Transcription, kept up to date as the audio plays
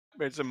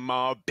There's a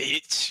mob,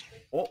 bitch.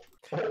 Oh.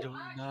 Do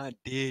not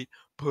dig.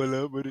 Pull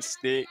up with a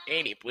stick.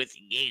 Any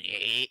pussy get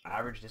it.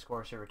 Average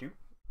Discord server 2.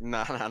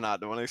 Nah.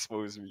 Don't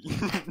expose me.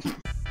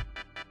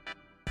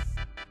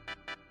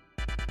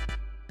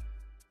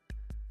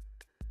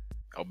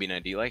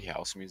 Albina, do you like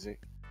house music?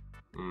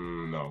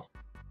 No.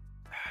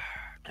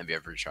 Have you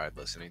ever tried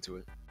listening to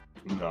it?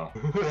 No.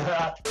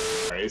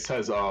 It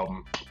says,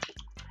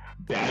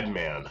 bad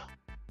man.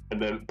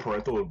 And then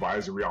parental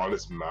advisory on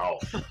his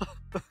mouth.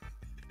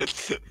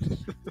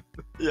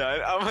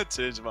 Yeah, I'm gonna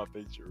change my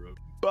picture, bro.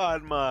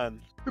 Bad man.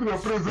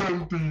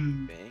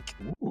 Representing. Bank.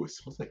 Ooh, it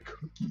smells like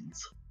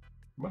cookies.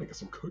 I might get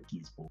some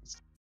cookies,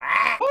 boys.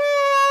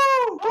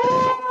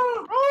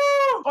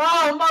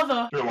 Oh,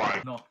 mother! You're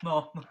lying. No.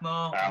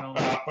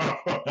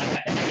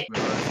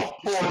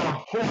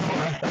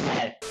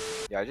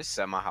 Yeah, I just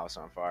set my house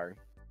on fire.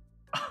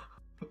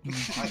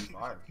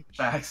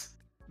 Facts.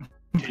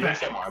 Can you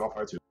set mine on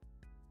fire too?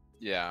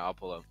 Yeah, I'll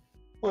pull up.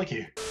 Look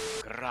you.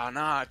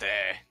 Granate.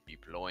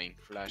 Deploying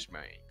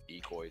flashbang.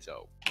 Decoys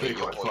out.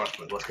 Decoy,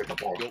 flashbang, let's get the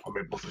bomb. I'm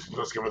in position,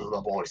 let's give it to the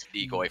boys.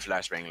 Decoy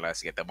flashbang.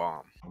 Let's get the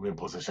bomb. I'm in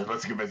position,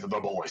 let's give it to the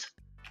boys.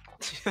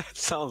 That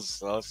sounds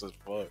sus as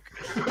fuck.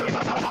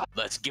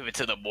 Let's give it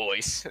to the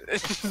boys.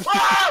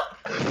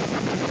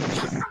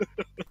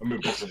 I'm in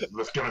position,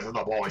 let's give it to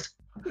the boys.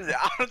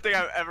 I don't think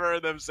I've ever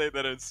heard them say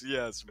that in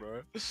CS,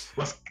 bro. Let's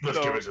give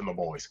it to the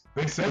boys.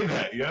 They say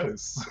that,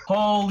 yes.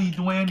 Holy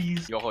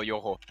dwandies. Yoho.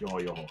 Yo.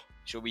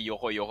 Should we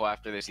yoho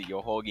after this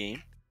yoho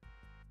game?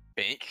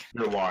 Bank.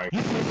 You're lying.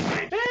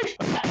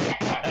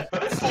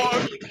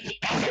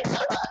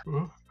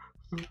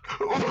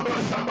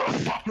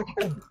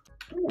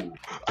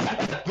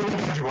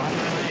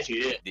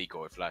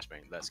 Decoy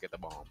flashbang. Let's get the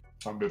bomb.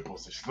 I'm in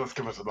position, let's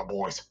give it to the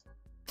boys.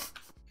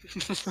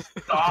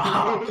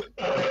 Stop.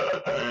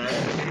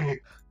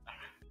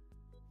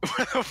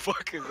 Where the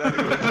fuck is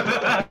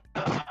that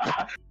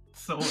even?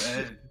 So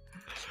Ed.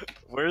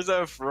 Where's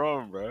that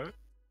from, bro?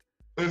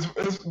 It's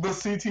the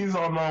CT's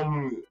on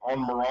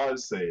Mirage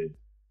say.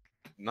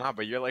 Nah,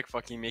 but you're like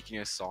fucking making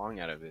a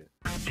song out of it.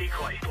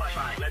 Decoy,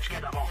 flashbang, let's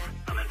get them off.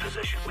 I'm in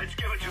position, let's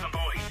give it to the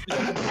boys.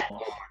 Oh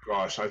my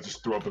gosh, I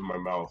just threw up in my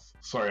mouth.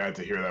 Sorry I had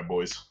to hear that,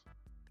 boys.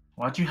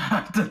 Why'd you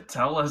have to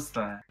tell us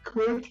that?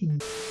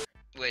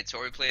 Wait, so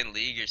are we playing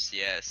League or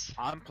CS?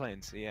 I'm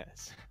playing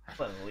CS. I'm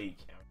playing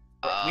League.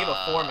 We have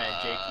a 4-man,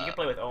 Jake. You can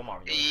play with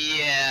Omar.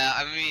 Yeah,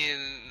 I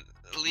mean,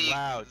 League.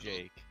 Wow,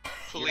 Jake.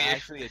 You're Clear.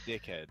 actually a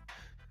dickhead.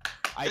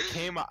 I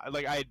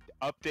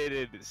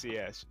updated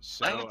CS,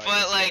 so. I But can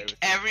play like, with you.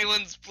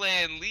 everyone's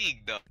playing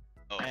League though.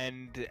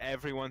 And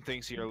everyone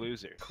thinks you're a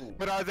loser. Cool.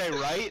 But are they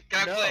right?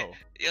 Can I No. play?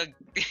 Yeah.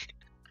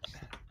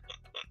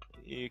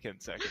 You can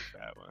second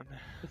that one.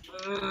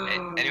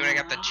 Anyone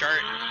got the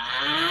chart?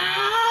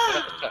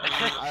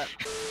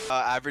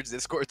 Average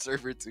Discord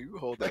server too.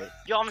 Hold up.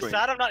 Yo, I'm Wait.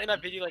 sad I'm not in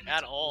that video like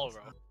at all,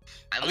 bro.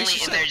 I'm At only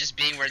least in you there just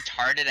being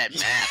retarded at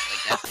math.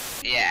 Like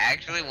that's. Yeah,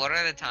 actually, what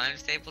are the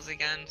times tables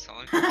again?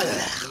 Someone.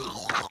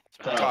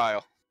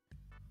 Kyle.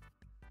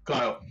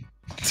 Kyle.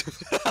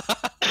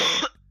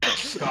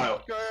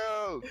 Kyle.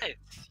 Go! Hey,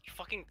 you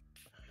fucking.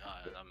 I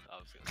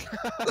was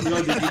gonna. Yo,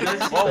 did you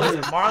guys? Oh,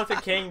 it's Martin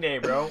Luther King Day,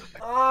 bro.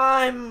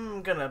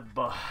 I'm gonna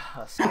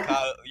bust.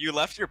 Kyle, you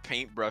left your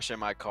paintbrush in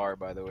my car,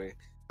 by the way.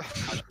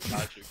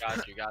 Got you.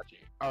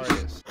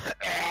 Artist.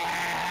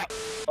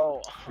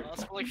 Oh,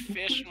 that's like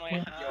fish in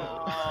my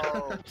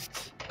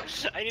house.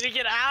 I need to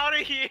get out of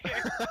here.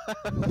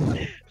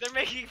 They're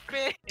making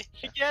fish.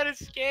 You can't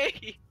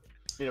escape.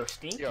 Dude,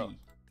 stinky. Yo.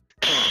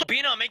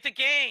 Bino, make the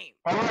game.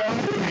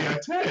 I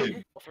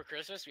did. For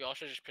Christmas, we all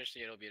should just pitch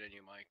the it'll be a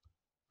new mic.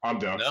 I'm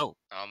down. No.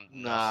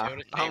 Nah, Go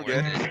to I'm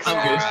Taylor. good.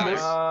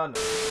 I'm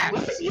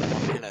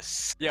good. No.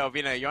 Yo,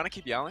 Vina, you wanna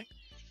keep yelling?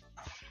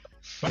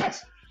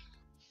 What?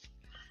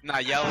 Nah,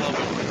 yell a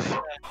little bit.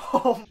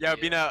 Oh, Yo,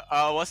 Vina,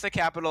 what's the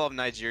capital of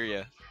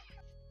Nigeria?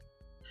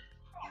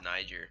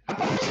 Niger.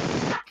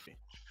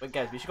 wait,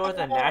 guys, we should go to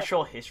the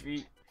Natural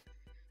History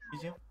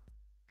Museum.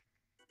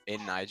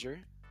 In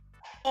Niger?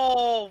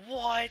 Oh,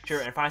 what?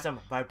 Sure, and find some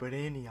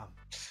vibranium.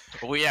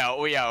 We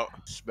out.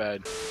 It's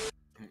bad.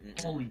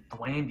 Holy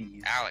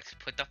dwandies. Alex,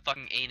 put the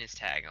fucking anus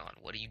tag on.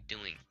 What are you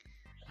doing?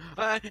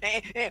 Look at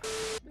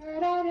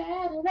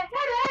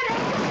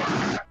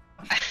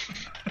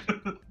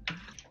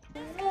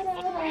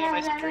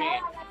my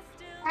screen.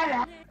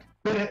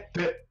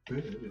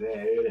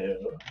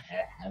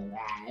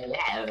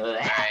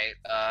 Alright,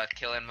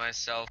 killing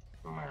myself.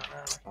 Oh my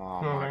god.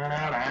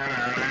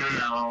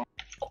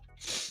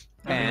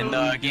 And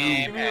the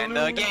game.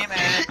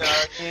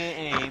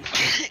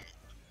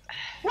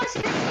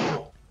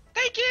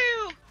 Thank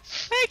you!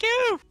 Thank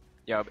you!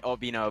 Yo,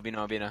 Obina.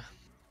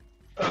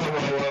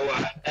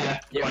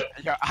 Yo,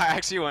 I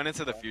actually went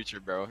into the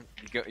future, bro.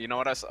 You know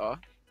what I saw?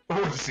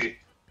 What did you see?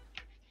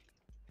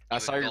 I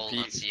saw your Gold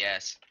on piece.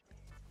 CS.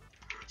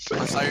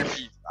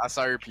 I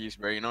saw your piece,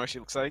 bro. You know what she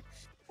looks like?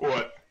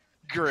 What?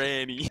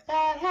 Granny.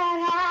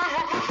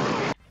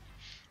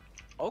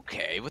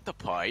 Okay, with the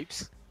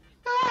pipes.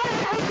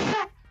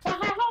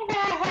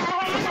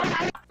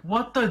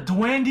 What the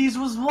Dwandies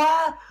was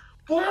what?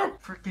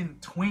 What?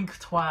 Freaking twink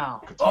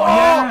twal. Oh,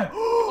 yeah!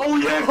 Oh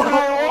yeah,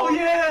 Kyle! Oh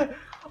yeah!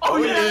 Oh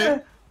yeah!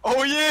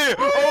 Oh yeah!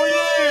 Oh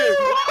yeah!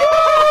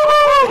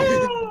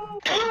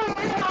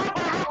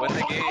 Win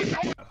the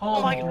game.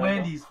 Holy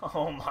Dwandies!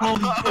 Oh my.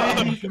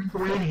 Holy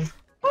Dwandies!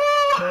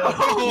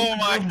 Oh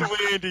my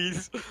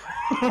Dwandies!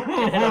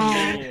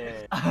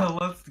 Yeah.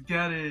 Let's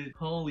get it!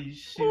 Holy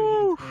shit,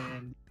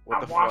 man! What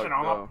I'm the watching fuck,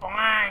 on though? a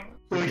bang.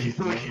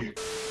 Looky.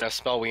 Now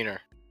spell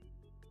wiener.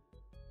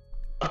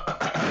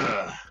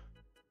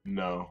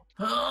 No.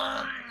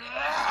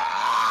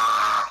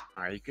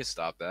 Alright, you can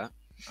stop that.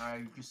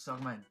 Alright, you can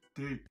suck my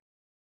dick.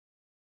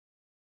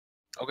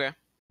 Okay.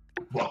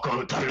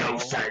 Welcome to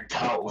Los Santos.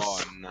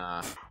 Oh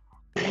nah.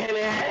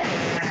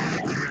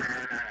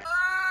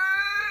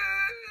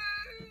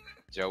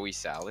 Joey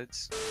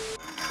salads?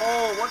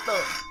 Oh, what the?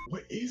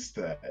 What is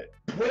that?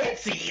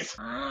 Twinsies.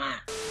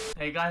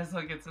 Hey guys,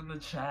 look, it's in the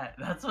chat.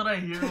 That's what I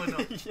hear when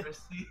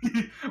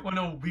when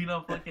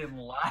Obina fucking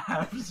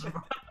laughs,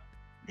 bro.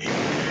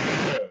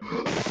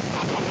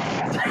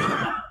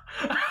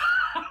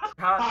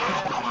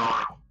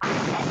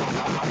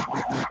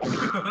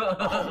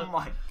 Oh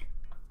my.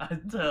 I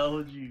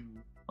told you.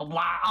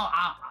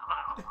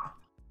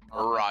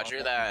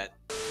 Roger that.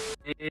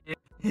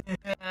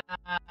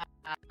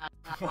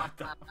 What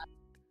the?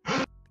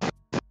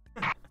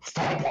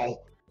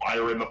 Snowball.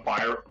 Fire in the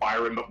fire.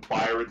 Fire in the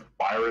fire.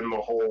 Fire in the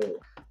hole.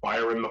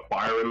 Fire in the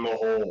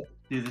hole.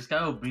 Dude, this guy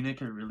Obina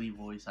can really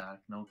voice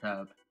act, no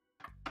cap.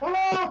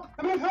 Ah,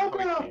 I need help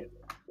now.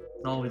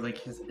 No, like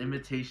his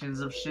imitations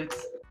of shit.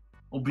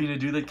 Obina,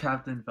 do the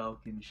Captain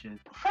Falcon shit.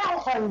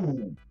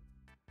 Falcon.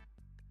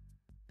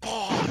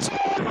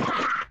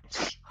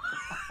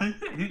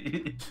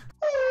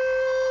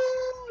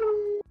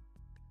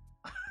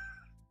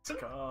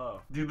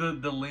 Go. Do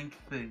the link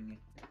thing.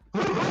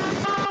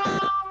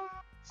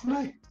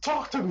 Snake,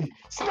 talk to me.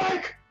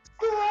 Snake.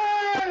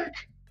 Snake.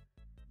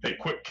 Hey,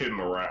 quit kidding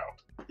around.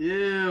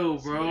 Ew,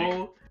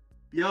 bro.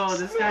 Yo,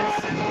 this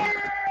guy's.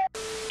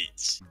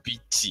 It's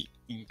BT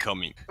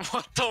incoming.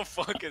 What the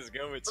fuck is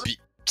going on? BT.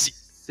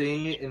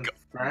 Saying it in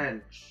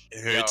French.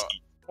 Hurts.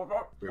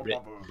 Bruh.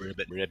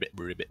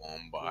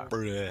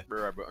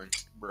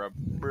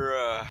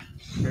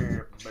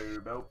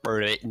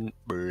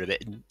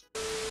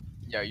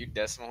 Yo, you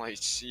dead smell like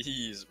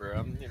cheese, bro.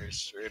 I'm getting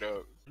straight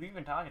up. Who are you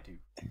even talking to?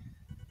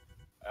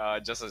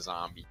 Just a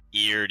zombie.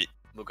 Eared it.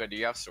 Luca, do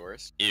you have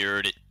source?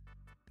 Eared it.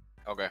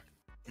 Okay.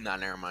 Nah,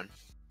 never mind.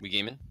 We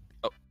gaming?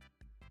 Oh.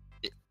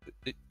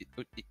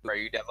 Bro,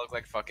 you that look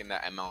like fucking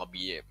that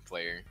MLB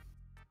player.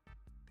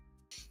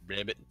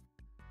 Ribbit.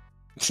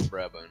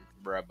 Brabun.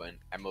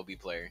 MLB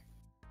player.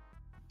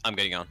 I'm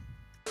getting on.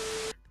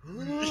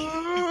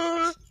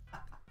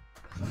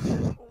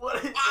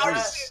 What is Oh,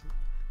 that?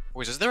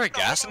 Wait, is there a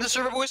gas in this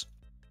server, boys?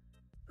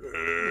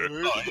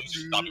 I'm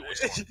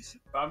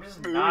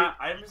just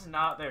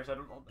not there, so I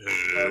don't know what the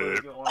hell is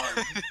going on. Oh,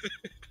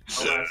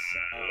 that sounds.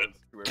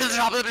 To the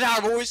top of the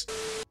tower, boys!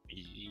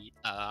 We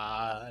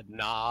are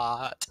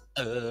not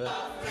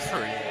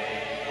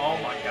afraid. Oh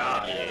my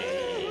god.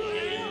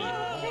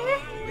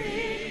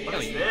 What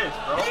is this,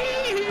 bro?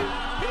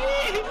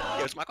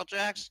 Yo, it's Michael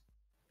Jackson.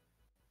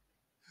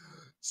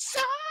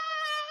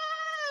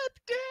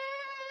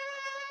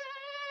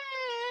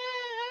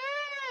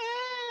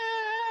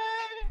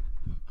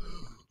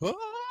 Oh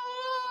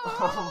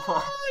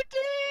my.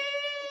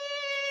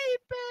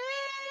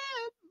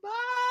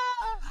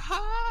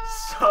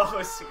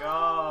 So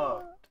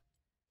scuffed.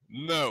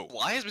 No.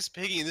 Why is Miss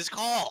Piggy in this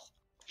call?